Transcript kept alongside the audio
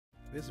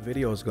This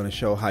video is going to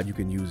show how you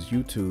can use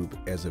YouTube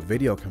as a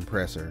video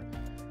compressor.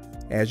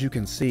 As you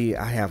can see,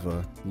 I have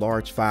a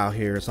large file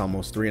here. It's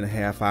almost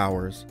 3.5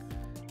 hours,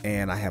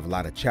 and I have a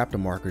lot of chapter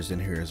markers in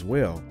here as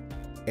well.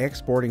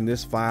 Exporting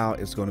this file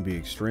is going to be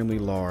extremely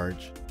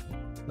large.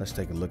 Let's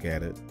take a look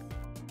at it.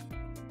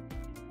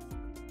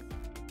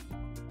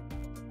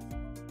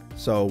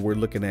 So we're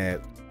looking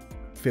at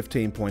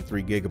 15.3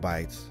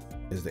 gigabytes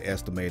is the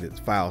estimated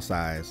file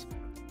size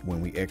when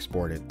we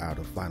export it out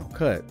of Final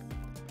Cut.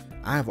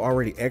 I have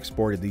already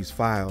exported these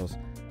files,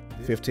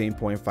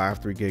 15.53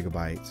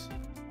 gigabytes.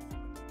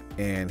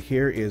 And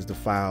here is the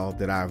file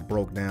that I've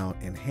broke down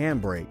in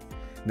Handbrake.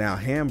 Now,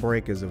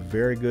 Handbrake is a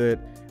very good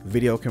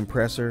video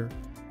compressor,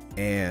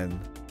 and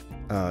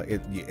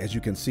as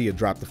you can see, it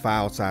dropped the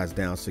file size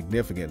down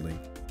significantly.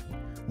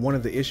 One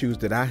of the issues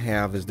that I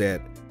have is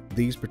that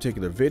these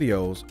particular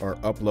videos are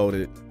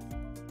uploaded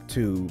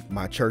to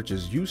my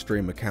church's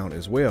Ustream account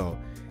as well.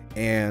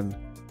 And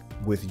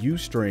with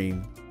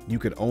Ustream, you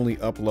could only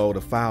upload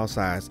a file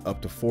size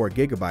up to 4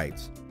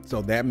 gigabytes.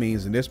 So that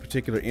means in this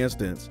particular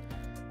instance,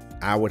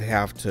 I would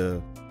have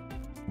to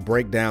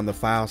break down the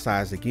file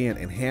size again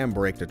in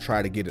Handbrake to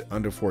try to get it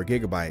under 4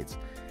 gigabytes.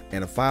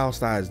 And a file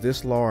size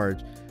this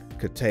large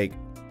could take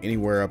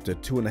anywhere up to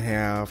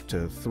 2.5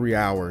 to 3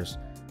 hours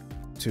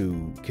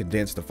to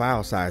condense the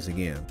file size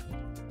again.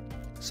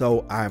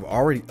 So I've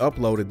already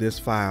uploaded this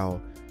file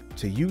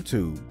to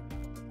YouTube.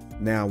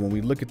 Now, when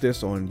we look at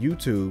this on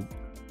YouTube,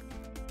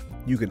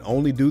 you can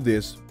only do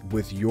this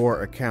with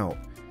your account.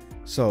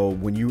 So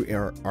when you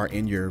are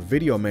in your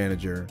video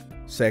manager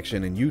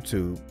section in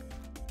YouTube,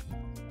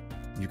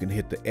 you can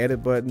hit the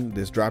edit button,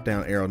 this drop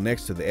down arrow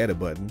next to the edit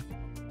button,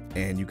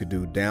 and you could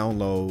do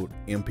download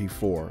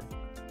MP4.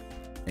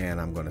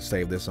 And I'm going to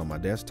save this on my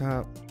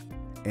desktop.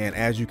 And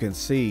as you can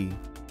see,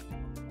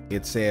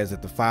 it says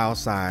that the file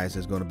size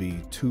is going to be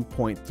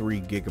 2.3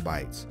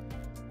 gigabytes.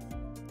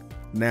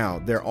 Now,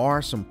 there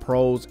are some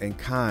pros and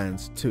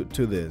cons to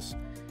this.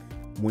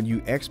 When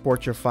you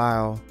export your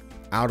file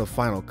out of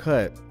Final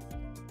Cut,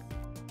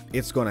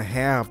 it's going to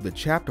have the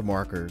chapter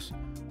markers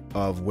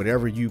of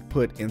whatever you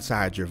put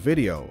inside your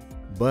video.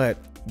 But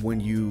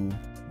when you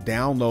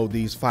download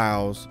these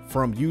files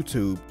from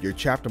YouTube, your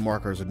chapter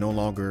markers are no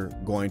longer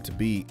going to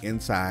be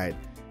inside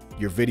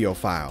your video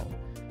file.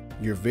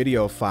 Your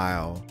video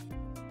file,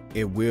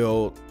 it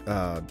will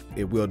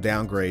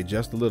downgrade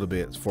just a little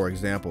bit. For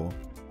example,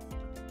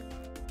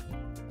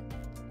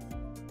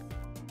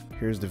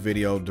 here's the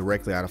video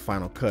directly out of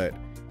Final Cut.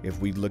 If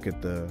we look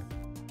at the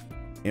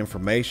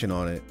information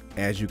on it,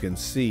 as you can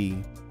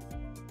see,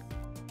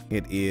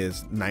 it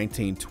is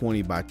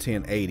 1920 by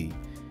 1080.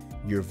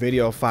 Your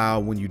video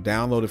file, when you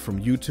download it from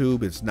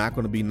YouTube, it's not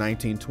going to be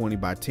 1920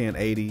 by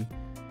 1080,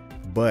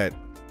 but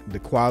the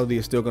quality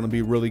is still going to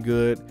be really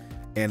good.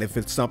 And if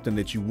it's something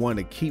that you want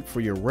to keep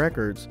for your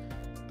records,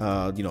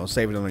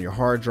 saving it on your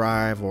hard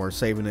drive or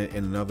saving it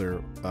in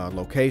another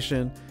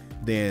location,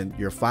 then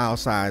your file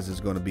size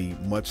is going to be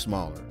much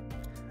smaller.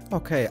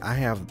 Okay, I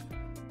have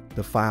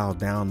the file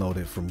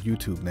downloaded from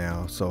YouTube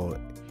now, so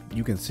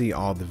you can see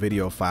all the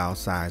video file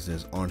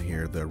sizes on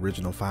here. The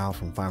original file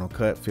from Final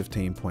Cut,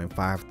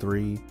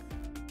 15.53.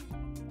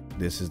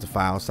 This is the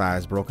file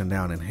size broken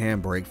down in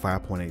Handbrake,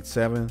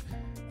 5.87,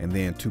 and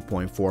then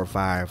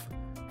 2.45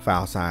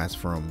 file size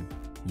from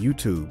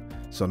YouTube.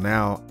 So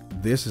now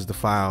this is the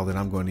file that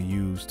I'm going to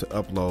use to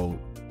upload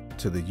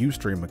to the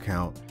Ustream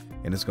account,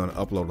 and it's going to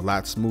upload a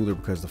lot smoother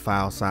because the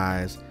file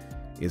size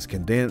is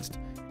condensed.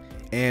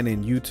 And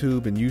in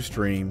YouTube and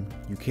Ustream,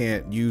 you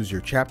can't use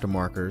your chapter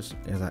markers,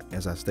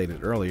 as I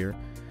stated earlier.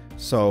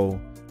 So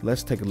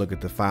let's take a look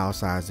at the file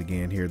size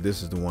again here.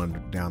 This is the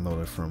one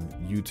downloaded from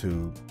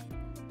YouTube,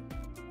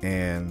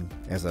 and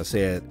as I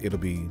said, it'll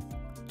be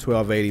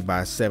 1280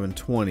 by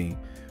 720,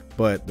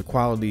 but the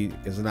quality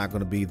is not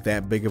going to be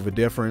that big of a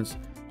difference.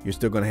 You're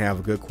still going to have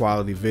a good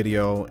quality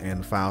video,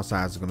 and the file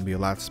size is going to be a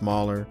lot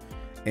smaller.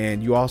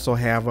 And you also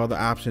have other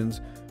options.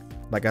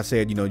 Like I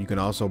said, you can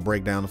also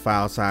break down the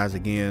file size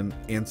again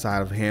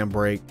inside of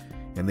Handbrake,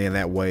 and then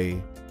that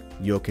way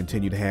you'll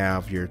continue to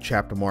have your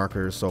chapter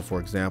markers. So for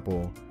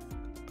example,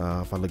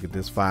 if I look at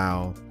this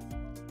file,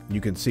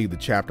 you can see the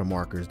chapter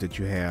markers that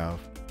you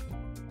have.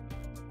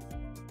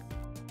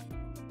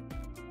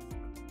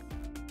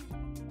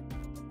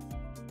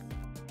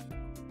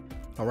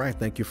 All right,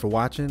 thank you for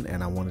watching,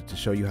 and I wanted to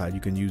show you how you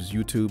can use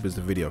YouTube as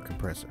a video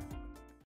compressor.